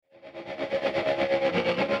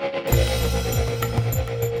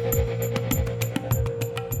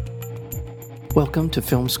Welcome to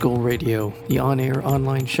Film School Radio, the on-air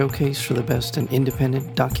online showcase for the best in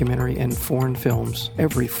independent documentary and foreign films,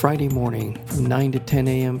 every Friday morning from 9 to 10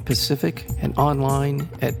 a.m. Pacific and online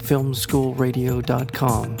at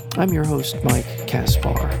filmschoolradio.com. I'm your host, Mike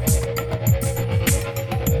Kaspar.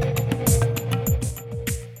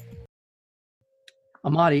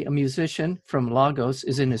 Amadi, a musician from Lagos,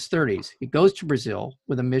 is in his 30s. He goes to Brazil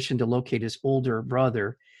with a mission to locate his older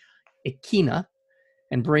brother, Ekina,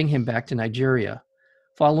 and bring him back to Nigeria.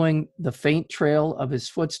 Following the faint trail of his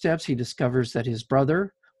footsteps, he discovers that his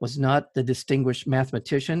brother was not the distinguished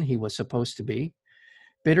mathematician he was supposed to be.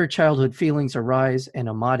 Bitter childhood feelings arise, and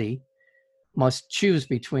Amadi must choose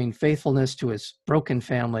between faithfulness to his broken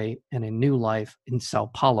family and a new life in Sao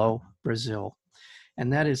Paulo, Brazil.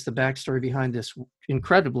 And that is the backstory behind this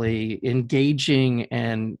incredibly engaging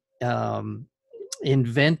and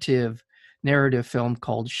inventive narrative film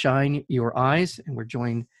called Shine Your Eyes. And we're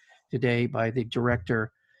joined today by the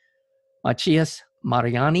director, Matias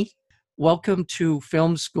Mariani. Welcome to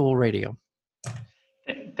Film School Radio.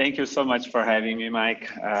 Thank you so much for having me, Mike.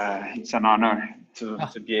 It's an honor to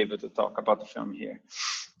be able to talk about the film here.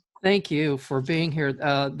 Thank you for being here.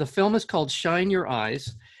 The film is called Shine Your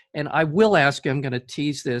Eyes. And I will ask you, I'm going to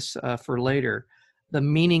tease this for later, the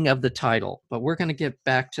meaning of the title, but we're going to get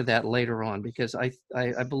back to that later on because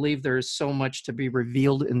I believe there is so much to be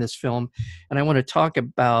revealed in this film, and I want to talk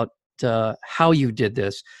about how you did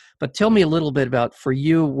this. But tell me a little bit about, for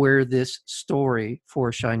you, where this story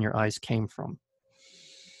for Shine Your Eyes came from.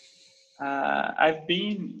 I've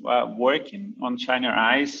been working on Shine Your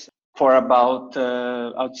Eyes for about,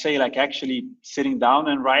 I would say, like actually sitting down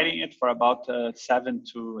and writing it for about 7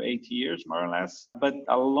 to 8 years, more or less. But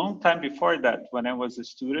a long time before that, when I was a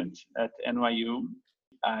student at NYU,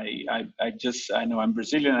 I know I'm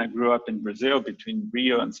Brazilian. I grew up in Brazil between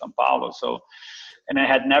Rio and São Paulo. And I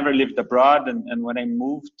had never lived abroad. And when I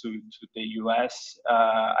moved to the US,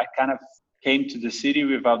 I kind of came to the city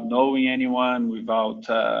without knowing anyone, without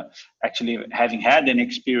actually having had an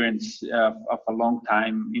experience of a long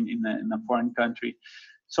time in a foreign country.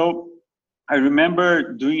 So I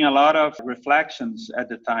remember doing a lot of reflections at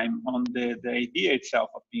the time on the idea itself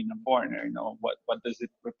of being a foreigner. You know, what does it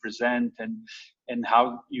represent, and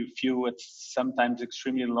how you feel it's sometimes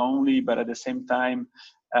extremely lonely, but at the same time,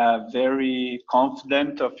 very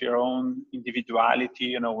confident of your own individuality,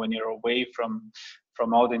 you know, when you're away from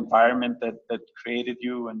all the environment that created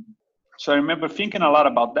you. And so I remember thinking a lot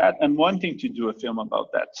about that and wanting to do a film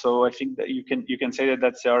about that. So I think that you can say that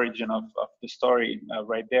that's the origin of the story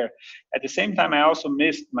right there. At the same time, I also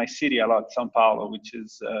missed my city a lot, São Paulo, which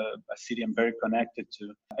is a city I'm very connected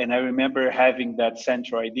to. And I remember having that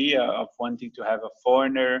central idea of wanting to have a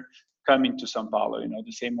foreigner coming to São Paulo, you know,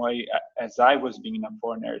 the same way as I was being a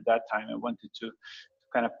foreigner at that time. I wanted to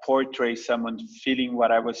kind of portray someone feeling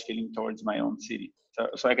what I was feeling towards my own city.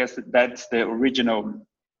 So I guess that's the original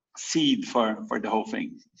seed for the whole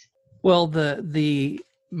thing. Well, the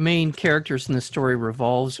main characters in the story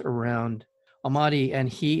revolves around Amadi, and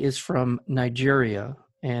he is from Nigeria.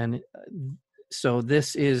 And so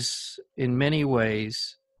this is, in many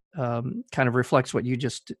ways, kind of reflects what you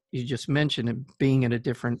just mentioned, being in a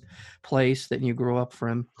different place that you grew up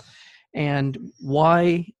from. And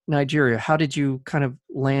why Nigeria? How did you kind of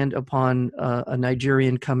land upon a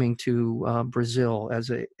Nigerian coming to Brazil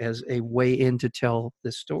as a way in to tell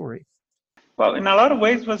this story? Well, in a lot of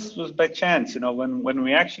ways, was by chance. You know, when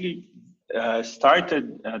we actually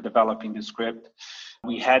started developing the script,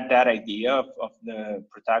 we had that idea of the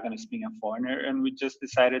protagonist being a foreigner, and we just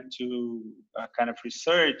decided to kind of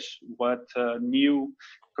research what new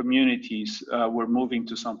communities were moving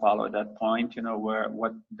to São Paulo at that point. You know,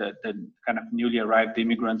 what the kind of newly arrived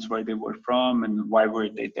immigrants, where they were from, and why were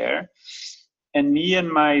they there. And me and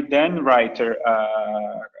my then writer,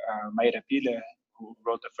 Mayra Pila, who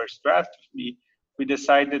wrote the first draft with me, we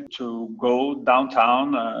decided to go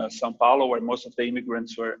downtown São Paulo, where most of the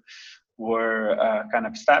immigrants were kind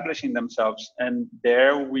of establishing themselves. And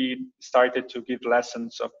there we started to give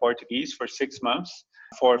lessons of Portuguese for 6 months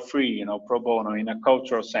for free, you know, pro bono, in a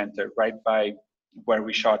cultural center right by where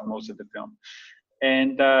we shot most of the film.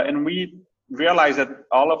 And we realized that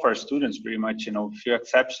all of our students, pretty much, you know, few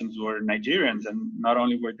exceptions, were Nigerians. And not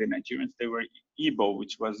only were they Nigerians, they were Igbo,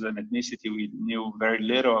 which was an ethnicity we knew very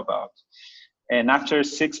little about. And after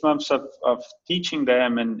 6 months of teaching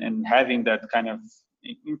them and having that kind of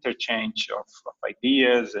interchange of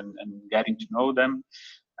ideas and getting to know them,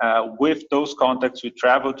 with those contacts, we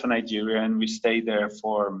traveled to Nigeria and we stayed there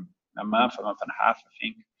for a month and a half, I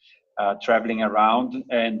think, traveling around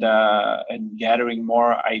and gathering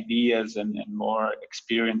more ideas and more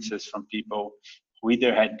experiences from people who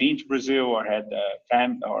either had been to Brazil or had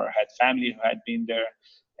family who had been there,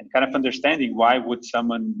 and kind of understanding why would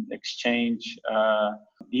someone exchange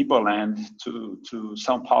Iboland to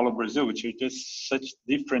São Paulo, Brazil, which are just such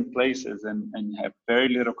different places and have very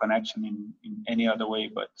little connection in any other way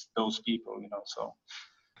but those people, so.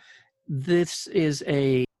 This is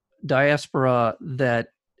a diaspora that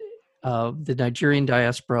the Nigerian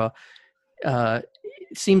diaspora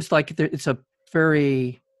seems like it's a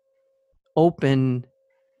very open,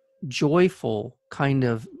 joyful kind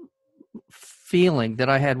of feeling that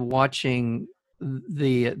I had watching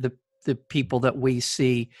the people that we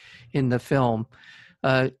see in the film.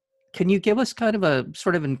 Can you give us kind of a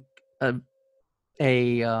sort of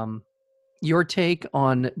your take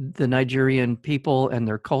on the Nigerian people and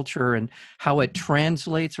their culture and how it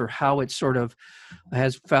translates or how it sort of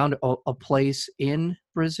has found a place in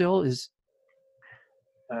Brazil?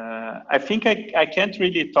 I think I can't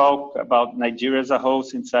really talk about Nigeria as a whole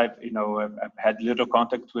since I've had little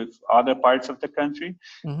contact with other parts of the country.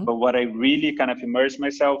 Mm-hmm. But what I really kind of immersed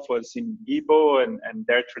myself was in Igbo and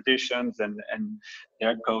their traditions and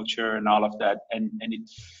their culture and all of that. And it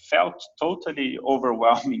felt totally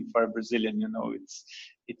overwhelming for a Brazilian.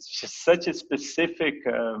 It's just such a specific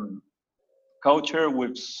culture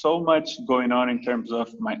with so much going on in terms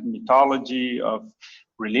of mythology, of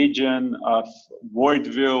religion, of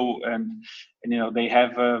worldview, and they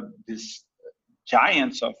have these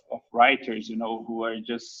giants of writers, who are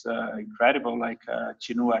just incredible, like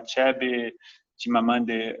Chinua Achebe,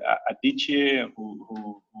 Chimamanda Adichie,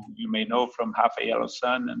 who you may know from Half a Yellow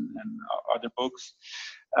Sun and other books.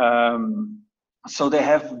 So they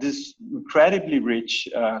have this incredibly rich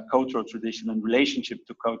cultural tradition and relationship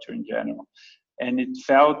to culture in general. And it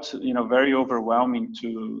felt, very overwhelming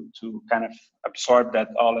to kind of absorb that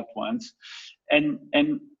all at once. And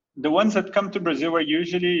the ones that come to Brazil are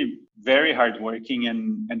usually very hardworking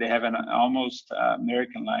and they have an almost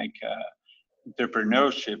American-like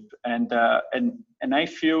entrepreneurship. And I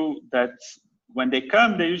feel that when they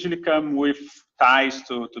come, they usually come with ties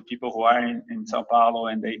to people who are in Sao Paulo,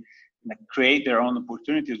 and they create their own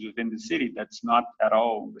opportunities within the city that's not at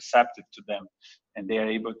all receptive to them, and they are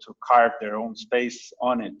able to carve their own space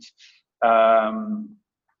on it.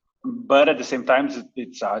 But at the same time,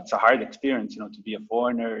 it's a hard experience, to be a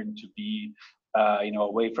foreigner and to be,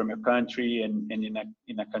 away from your country and in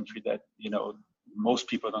a country that, most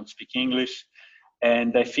people don't speak English.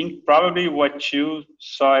 And I think probably what you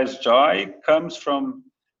saw as joy comes from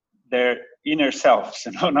their inner selves,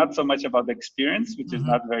 not so much about the experience, which is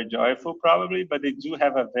not very joyful probably, but they do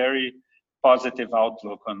have a very positive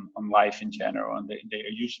outlook on life in general, and they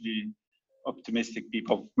are usually optimistic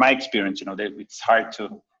people. My experience, it's hard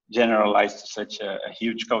to generalize to such a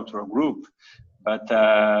huge cultural group, but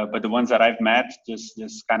the ones that I've met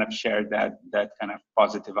just kind of share that kind of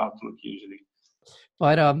positive outlook usually.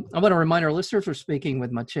 But I want to remind our listeners we're speaking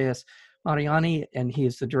with Matheus Mariani, and he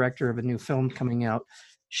is the director of a new film coming out,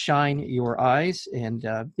 Shine Your Eyes, and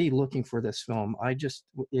be looking for this film.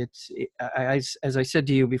 As I said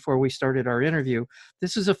to you before we started our interview,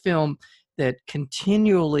 this is a film that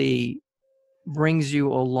continually brings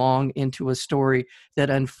you along into a story that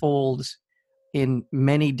unfolds in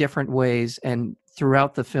many different ways. And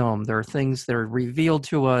throughout the film, there are things that are revealed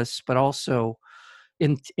to us, but also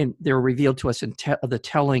they're revealed to us in the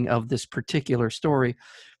telling of this particular story,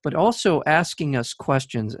 but also asking us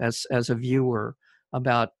questions as a viewer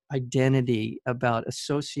about identity, about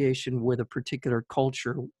association with a particular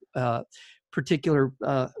culture,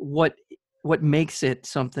 what makes it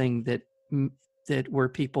something that where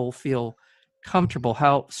people feel comfortable,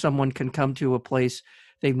 how someone can come to a place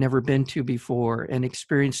they've never been to before and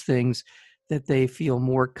experience things that they feel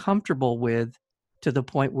more comfortable with, to the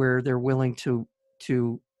point where they're willing to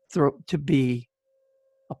be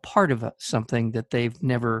a part of something that they've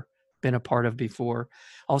never been a part of before.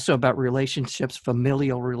 Also about relationships,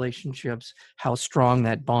 familial relationships, how strong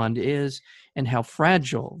that bond is and how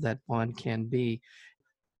fragile that bond can be.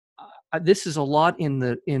 This is a lot in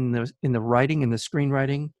the writing, in the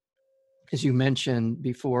screenwriting, as you mentioned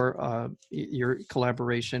before, your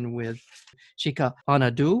collaboration with Chika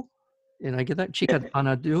Anadu. And I get that, Chika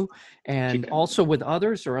Anadu, and also with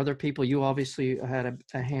others or other people. You obviously had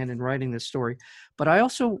a hand in writing this story, but I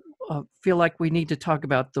also feel like we need to talk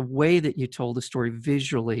about the way that you told the story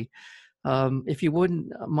visually. If you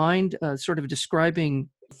wouldn't mind sort of describing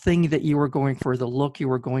the thing that you were going for, the look you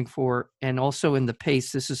were going for, and also in the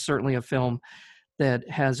pace. This is certainly a film that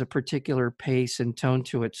has a particular pace and tone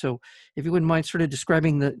to it. So if you wouldn't mind sort of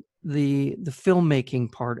describing the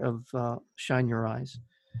filmmaking part of Shine Your Eyes.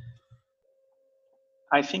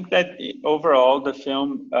 I think that overall the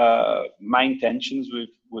film, my intentions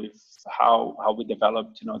with how we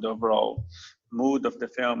developed, the overall mood of the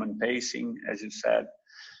film and pacing, as you said,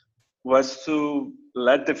 was to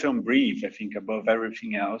let the film breathe. I think above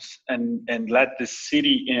everything else, and let the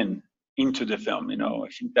city into the film. I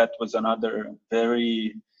think that was another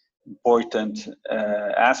very important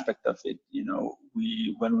aspect of it.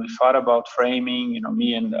 We when we thought about framing,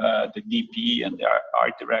 me and the DP and the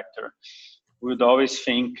art director, we would always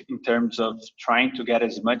think in terms of trying to get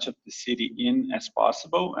as much of the city in as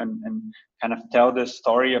possible, and kind of tell the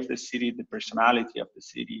story of the city, the personality of the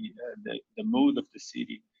city, the mood of the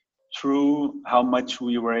city, through how much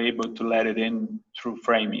we were able to let it in through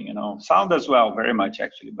framing. Sound as well, very much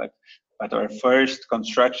actually, but our first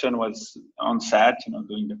construction was on set,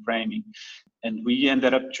 doing the framing. And we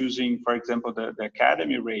ended up choosing, for example, the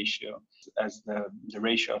Academy ratio as the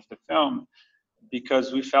ratio of the film,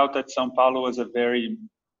 because we felt that Sao Paulo was a very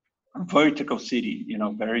vertical city.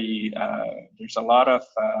 Very there's a lot of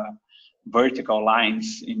vertical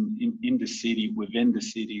lines in the city, within the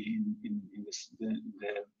city, in the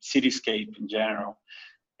cityscape in general.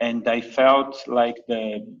 And I felt like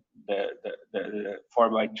the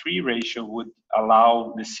 4:3 ratio would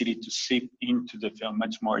allow the city to seep into the film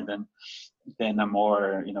much more than a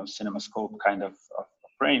more cinemascope kind of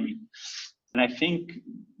framing. And I think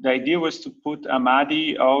the idea was to put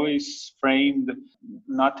Amadi always framed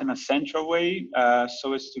not in a central way,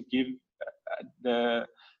 so as to give the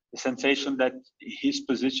sensation that his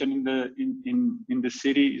position in the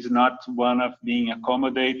city is not one of being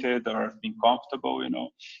accommodated or of being comfortable.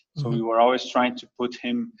 So we were always trying to put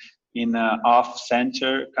him in an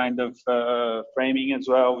off-center kind of framing as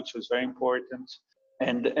well, which was very important.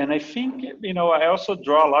 And I think I also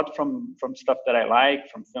draw a lot from stuff that I like,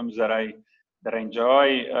 from films that I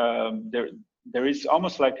enjoy. There is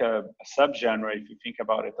almost like a subgenre, if you think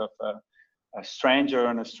about it, of a stranger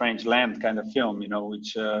on a strange land kind of film,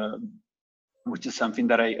 which is something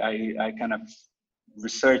that I kind of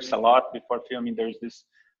researched a lot before filming. There's this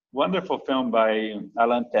wonderful film by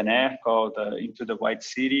Alain Tener called Into the White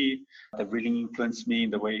City that really influenced me in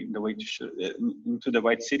the way to shoot. Into the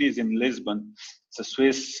White City is in Lisbon. It's a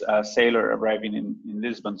Swiss sailor arriving in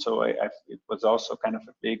Lisbon, so it was also kind of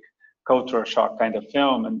a big cultural shock kind of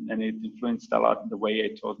film, and it influenced a lot the way I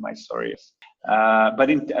told my stories. But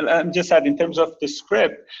I'm just saying, in terms of the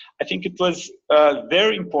script, I think it was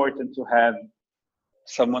very important to have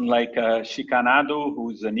someone like Shikanado,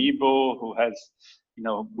 who's an Igbo, who has,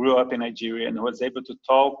 grew up in Nigeria and was able to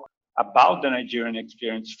talk about the Nigerian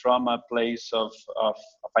experience from a place of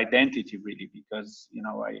identity, really, because,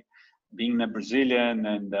 being a Brazilian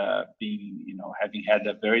and being, having had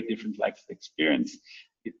a very different life experience,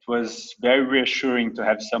 it was very reassuring to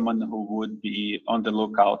have someone who would be on the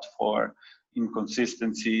lookout for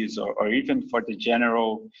inconsistencies or even for the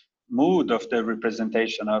general mood of the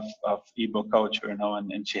representation of Igbo culture,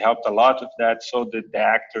 and she helped a lot with that. So did the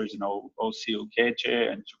actors, Osi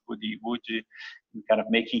Ukeche and Chukudi Ibuji, in kind of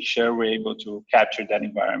making sure we're able to capture that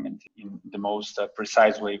environment in the most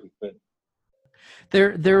precise way we could.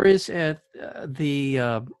 There is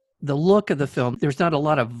the look of the film. There's not a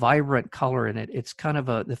lot of vibrant color in it. It's kind of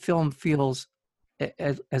the film feels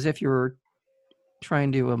as if you're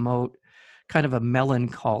trying to emote kind of a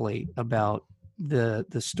melancholy about the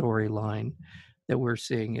storyline that we're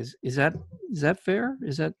seeing. Is that fair?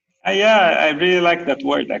 Is that? Yeah, I really like that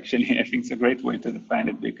word, actually. I think it's a great way to define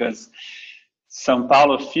it, because São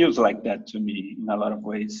Paulo feels like that to me in a lot of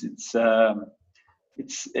ways.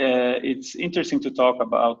 It's interesting to talk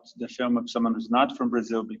about the film of someone who's not from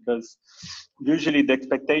Brazil, because usually the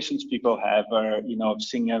expectations people have are, of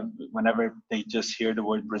seeing whenever they just hear the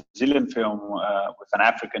word Brazilian film with an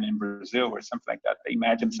African in Brazil or something like that, they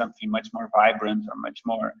imagine something much more vibrant or much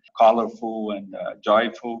more colorful and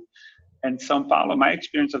joyful. And São Paulo, my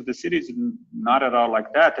experience of the city is not at all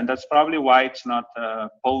like that, and that's probably why it's not a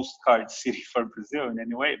postcard city for Brazil in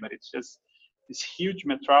any way, but it's just this huge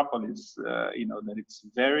metropolis, that it's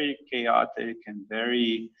very chaotic and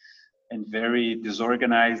very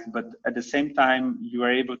disorganized, but at the same time, you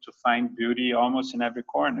are able to find beauty almost in every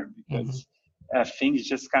corner, because things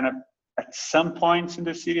just kind of, at some points in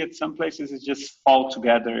the city, at some places, it just fall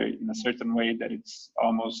together in a certain way that it's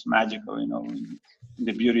almost magical, in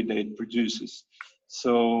the beauty that it produces.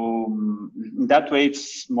 So in that way,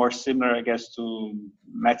 it's more similar, I guess, to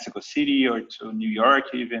Mexico City or to New York,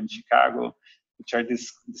 even Chicago, which are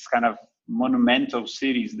this kind of monumental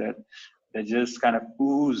cities that just kind of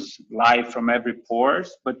ooze life from every pore,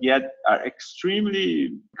 but yet are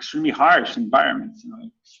extremely harsh environments,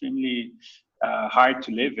 extremely hard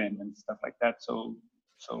to live in and stuff like that. So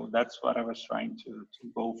So that's what I was trying to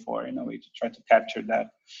go for in a way, to try to capture that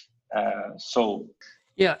soul.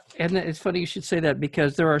 Yeah, and it's funny you should say that,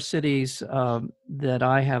 because there are cities that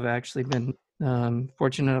I have actually been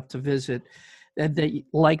fortunate enough to visit that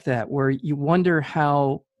like that, where you wonder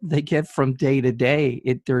how they get from day to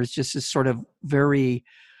day. There's just this sort of very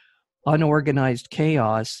unorganized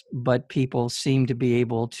chaos, but people seem to be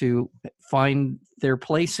able to find their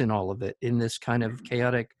place in all of it in this kind of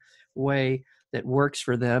chaotic way that works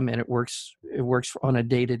for them, and it works on a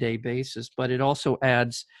day-to-day basis. But it also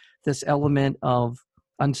adds this element of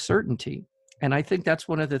uncertainty, and I think that's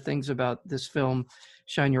one of the things about this film,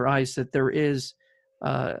 Shine Your Eyes, that there is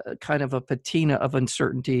kind of a patina of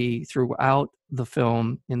uncertainty throughout the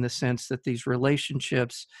film, in the sense that these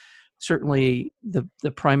relationships, certainly the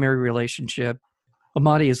primary relationship,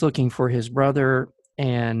 Amadi is looking for his brother,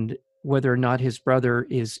 and whether or not his brother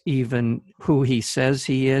is even who he says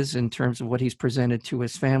he is in terms of what he's presented to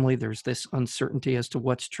his family. There's this uncertainty as to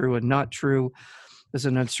what's true and not true. There's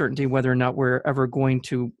an uncertainty whether or not they're ever going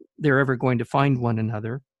to find one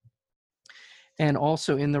another. And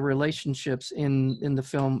also in the relationships in the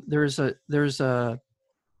film, there's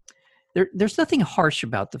nothing harsh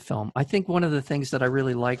about the film. I think one of the things that I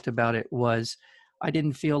really liked about it was I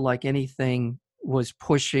didn't feel like anything was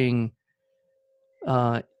pushing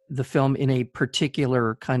the film in a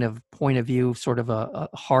particular kind of point of view, sort of a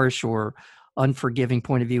harsh or unforgiving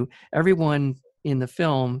point of view. Everyone in the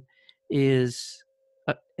film is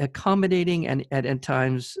accommodating and at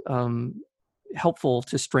times helpful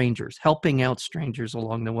to strangers, helping out strangers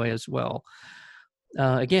along the way as well.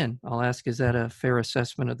 Again, I'll ask, is that a fair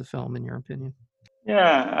assessment of the film in your opinion?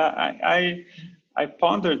 Yeah, I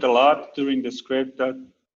pondered a lot during the script that,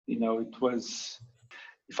 it was,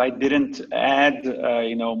 if I didn't add,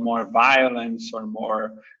 more violence or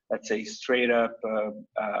more, let's say, straight up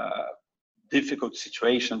difficult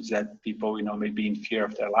situations that people, may be in fear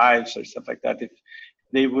of their lives or stuff like that, if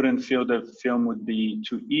they wouldn't feel the film would be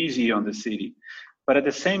too easy on the city. But at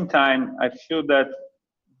the same time, I feel that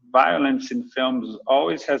violence in films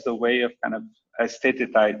always has a way of kind of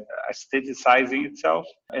aestheticizing itself.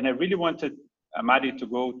 And I really wanted Amadi to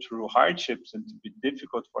go through hardships and to be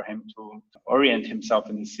difficult for him to orient himself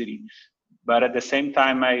in the city. But at the same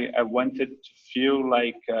time, I wanted to feel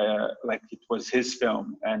like it was his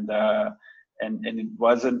film, and it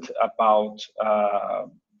wasn't about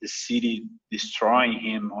the city destroying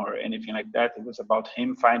him or anything like that. It was about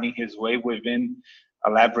him finding his way within a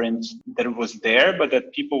labyrinth that was there, but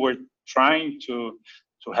that people were trying to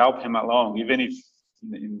help him along, even if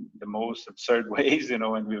in the most absurd ways, and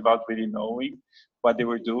without really knowing what they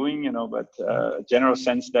were doing, but a general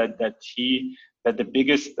sense that the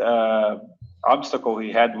biggest obstacle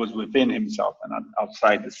he had was within himself and not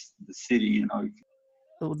outside the city,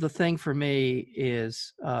 The thing for me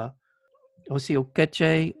is Osi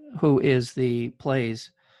Okeche, who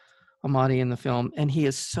plays Amadi in the film, and he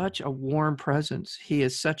is such a warm presence. He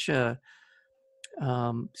is such a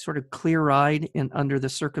sort of clear-eyed and under the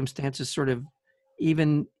circumstances, sort of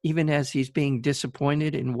even as he's being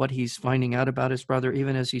disappointed in what he's finding out about his brother,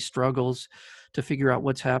 even as he struggles to figure out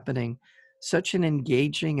what's happening. Such an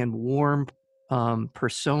engaging and warm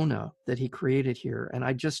persona that he created here. And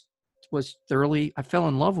I just I fell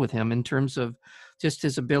in love with him in terms of just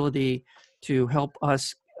his ability to help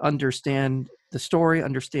us understand the story,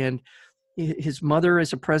 understand his mother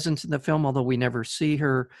is a presence in the film, although we never see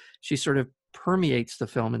her. She sort of permeates the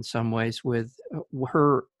film in some ways with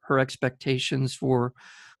her expectations for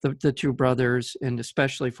the two brothers, and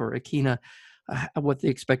especially for Akina, what the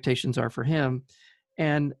expectations are for him.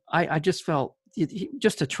 And I just felt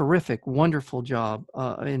just a terrific, wonderful job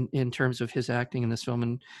in terms of his acting in this film.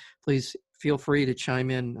 And please feel free to chime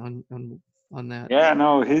in on that. Yeah,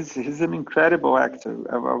 no, he's an incredible actor.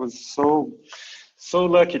 I was so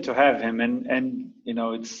lucky to have him, and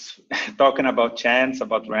it's talking about chance,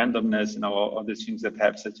 about randomness, all these things that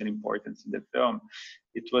have such an importance in the film.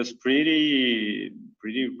 It was pretty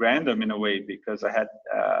random in a way, because I had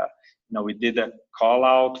we did a call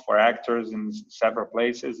out for actors in several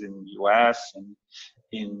places in US and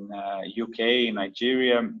in UK, in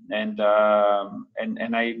Nigeria, and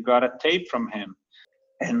I got a tape from him.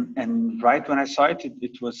 And right when I saw it,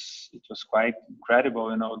 it was quite incredible,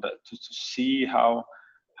 that to see how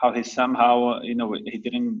he somehow, he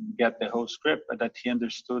didn't get the whole script, but that he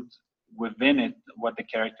understood within it what the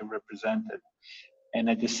character represented. And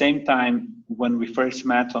at the same time, when we first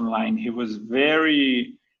met online, he was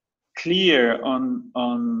very clear on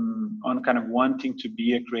kind of wanting to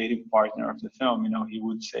be a creative partner of the film. He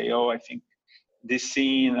would say, "Oh, I think this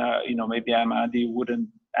scene, maybe Amadi wouldn't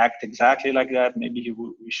act exactly like that. Maybe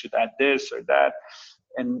we should add this or that."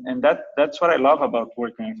 that's what I love about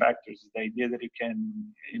working with actors, the idea that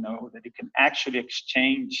that you can actually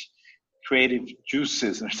exchange creative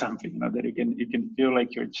juices or something, that you can feel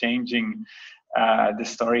like you're changing the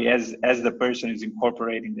story as the person is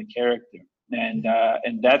incorporating the character, and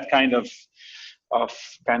that kind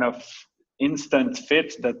of instant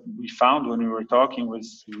fit that we found when we were talking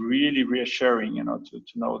was really reassuring, to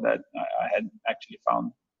know that I had actually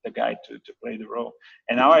found the guy to play the role.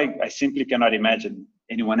 And now I simply cannot imagine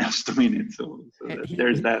anyone else doing it. So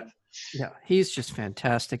there's that. Yeah, he's just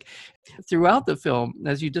fantastic. Throughout the film,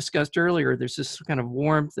 as you discussed earlier, there's this kind of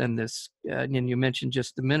warmth and this, and you mentioned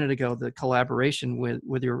just a minute ago, the collaboration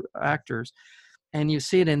with your actors. And you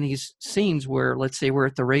see it in these scenes where, let's say we're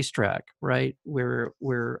at the racetrack, right? Where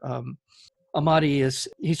Amadi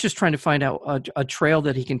he's just trying to find out a trail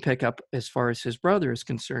that he can pick up as far as his brother is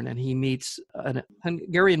concerned. And he meets a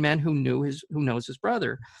Hungarian man who knows his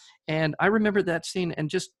brother. And I remember that scene and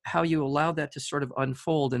just how you allowed that to sort of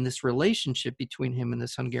unfold in this relationship between him and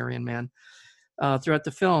this Hungarian man. Throughout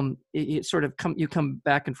the film, it sort of you come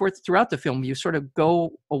back and forth throughout the film. You sort of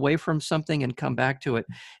go away from something and come back to it.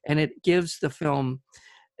 And it gives the film,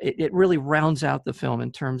 it really rounds out the film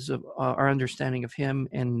in terms of our understanding of him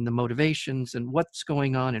and the motivations and what's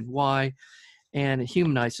going on and why, and it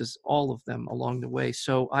humanizes all of them along the way.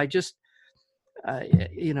 So I just,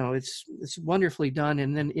 it's wonderfully done.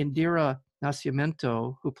 And then Indira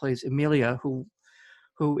Nascimento, who plays Emilia, who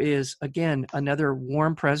is again another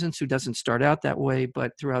warm presence, who doesn't start out that way,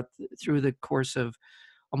 but through the course of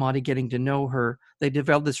Amadi getting to know her, they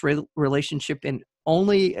developed this relationship, and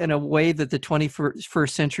only in a way that the 21st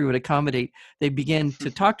century would accommodate. They begin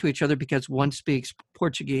to talk to each other because one speaks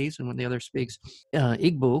Portuguese and when the other speaks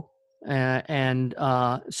Igbo.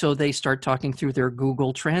 So they start talking through their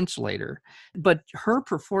Google Translator. But her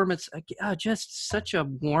performance, just such a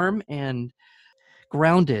warm and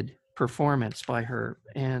grounded performance by her.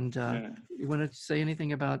 And you want to say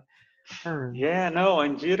anything about her? Yeah, no,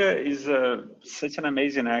 Indira is such an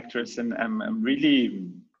amazing actress, and I'm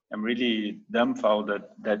really dumbfounded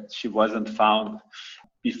that she wasn't found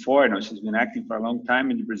before. She's been acting for a long time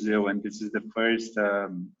in Brazil, and this is the first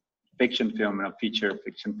fiction film, feature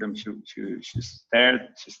fiction film she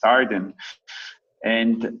starred in.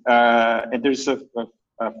 And there's a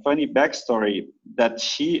funny backstory that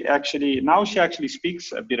she actually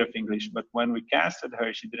speaks a bit of English, but when we casted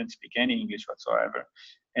her, she didn't speak any English whatsoever,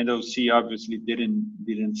 and she obviously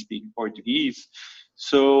didn't speak Portuguese.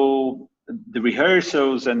 So the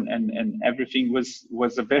rehearsals and everything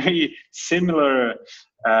was a very similar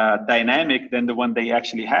dynamic than the one they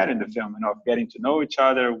actually had in the film, of getting to know each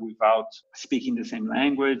other without speaking the same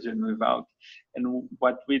language and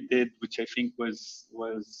what we did, which I think was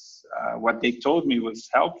what they told me was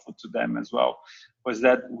helpful to them as well, was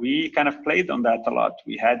that we kind of played on that a lot.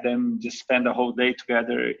 We had them just spend a whole day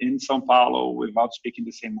together in São Paulo without speaking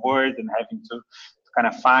the same word and having to kind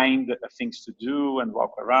of find things to do and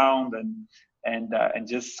walk around and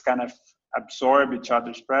just kind of absorb each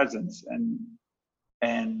other's presence. And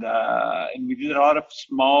we did a lot of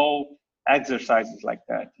small exercises like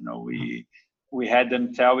that. We had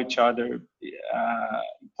them tell each other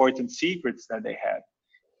important secrets that they had.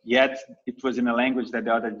 Yet it was in a language that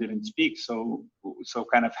the other didn't speak. So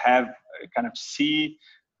kind of see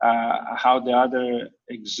how the other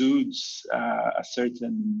exudes a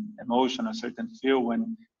certain emotion, a certain feel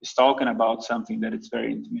when he's talking about something that is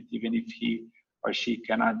very intimate, even if he or she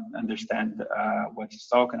cannot understand what he's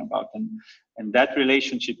talking about. And that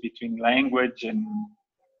relationship between language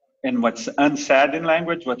and what's unsaid in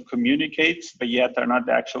language, what communicates, but yet are not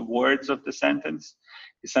the actual words of the sentence,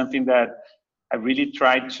 is something that I really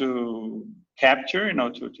tried to capture,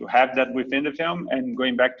 to have that within the film. And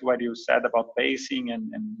going back to what you said about pacing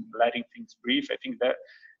and letting things breathe, I think that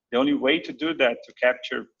the only way to do that, to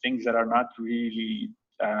capture things that are not really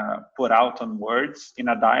put out on words in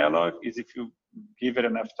a dialogue, is if you give it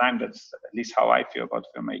enough time. That's at least how I feel about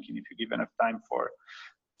filmmaking. If you give enough time for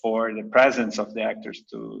the presence of the actors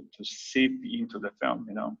to seep into the film,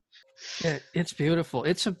 Yeah, it's beautiful.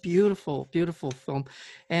 It's a beautiful, beautiful film.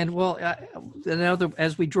 And well, now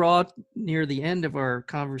as we draw near the end of our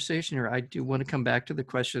conversation here, I do want to come back to the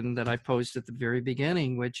question that I posed at the very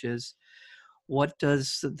beginning, which is, what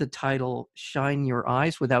does the title "Shine Your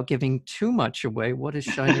Eyes," without giving too much away, what does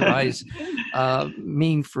 "Shine Your Eyes"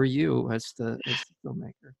 mean for you as the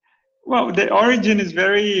filmmaker? Well, the origin is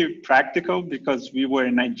very practical, because we were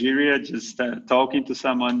in Nigeria just talking to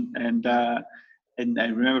someone, and I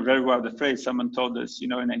remember very well the phrase someone told us, in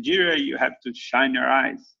Nigeria you have to shine your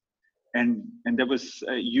eyes, and there was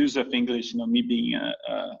a use of English, me being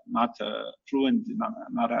not fluent,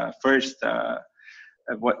 not a first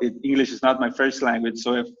English is not my first language,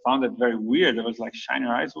 so I found it very weird. I was like, shine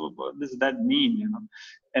your eyes, what does that mean, you know?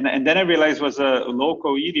 And then I realized it was a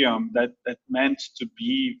local idiom that meant to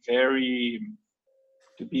be very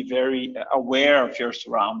aware of your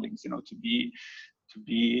surroundings, you know, to be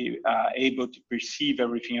able to perceive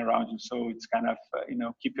everything around you. So it's kind of, you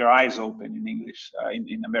know, keep your eyes open in English,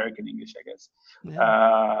 in American English, I guess.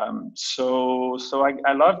 Yeah. So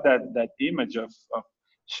I love that image of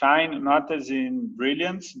shine, not as in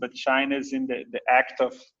brilliance, but shine as in the act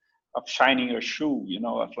of shining your shoe, you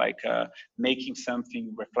know, of like making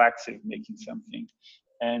something reflexive, making something,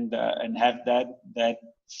 and have that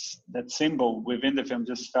symbol within the film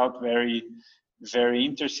just felt very, very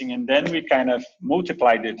interesting. And then we kind of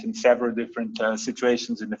multiplied it in several different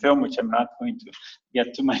situations in the film, which I'm not going to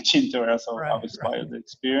get too much into, or else I'll spoil the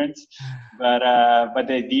experience. But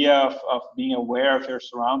the idea of being aware of your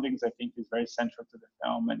surroundings, I think, is very central to the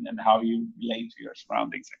film, and how you relate to your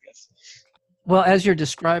surroundings, I guess. Well, as you're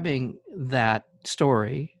describing that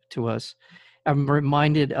story to us, I'm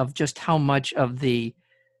reminded of just how much of the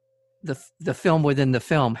film within the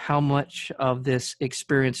film, how much of this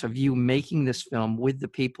experience of you making this film with the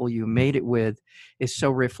people you made it with is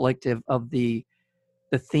so reflective of the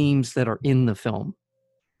themes that are in the film.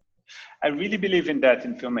 I really believe in that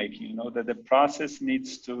in filmmaking, you know, that the process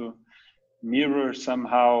needs to mirror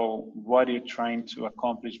somehow what you're trying to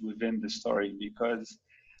accomplish within the story, because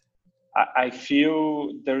I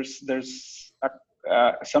feel there's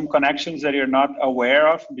some connections that you're not aware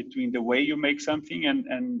of between the way you make something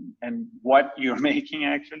and what you're making,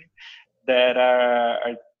 actually, that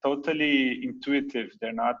are totally intuitive.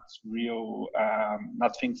 They're not real,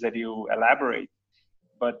 not things that you elaborate,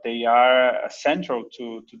 but they are central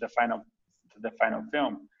to the final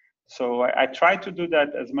film. So I try to do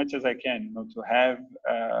that as much as I can, you know, to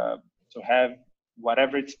have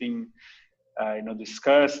whatever it's being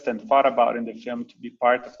discussed and thought about in the film to be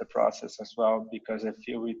part of the process as well, because I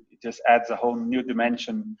feel it just adds a whole new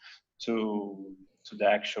dimension to the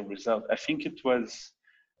actual result. I think it was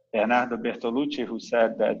Bernardo Bertolucci who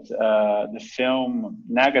said that the film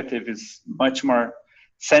negative is much more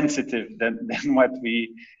sensitive than what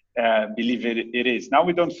we believe it is. Now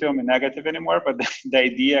we don't film in negative anymore, but the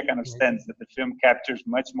idea kind of stands that the film captures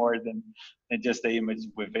much more than just the image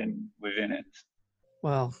within it.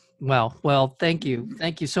 Well, thank you.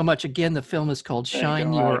 Thank you so much. Again, the film is called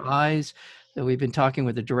Shine Your Eyes. We've been talking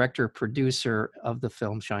with the director, producer of the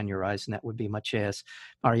film Shine Your Eyes, and that would be Maciej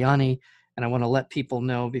Mariani. And I want to let people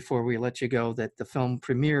know before we let you go that the film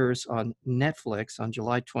premieres on Netflix on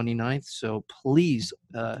July 29th. So please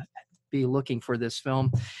be looking for this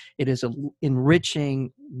film. It is an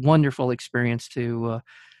enriching, wonderful experience to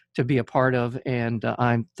be a part of. And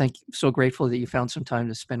I'm so grateful that you found some time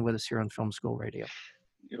to spend with us here on Film School Radio.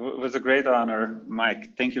 It was a great honor,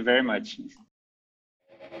 Mike. Thank you very much.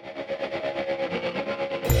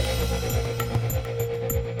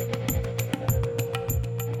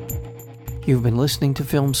 You've been listening to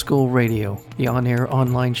Film School Radio, the on-air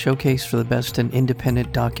online showcase for the best in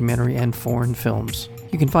independent documentary and foreign films.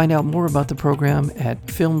 You can find out more about the program at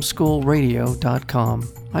filmschoolradio.com.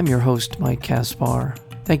 I'm your host, Mike Kaspar.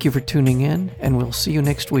 Thank you for tuning in, and we'll see you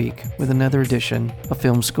next week with another edition of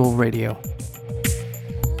Film School Radio.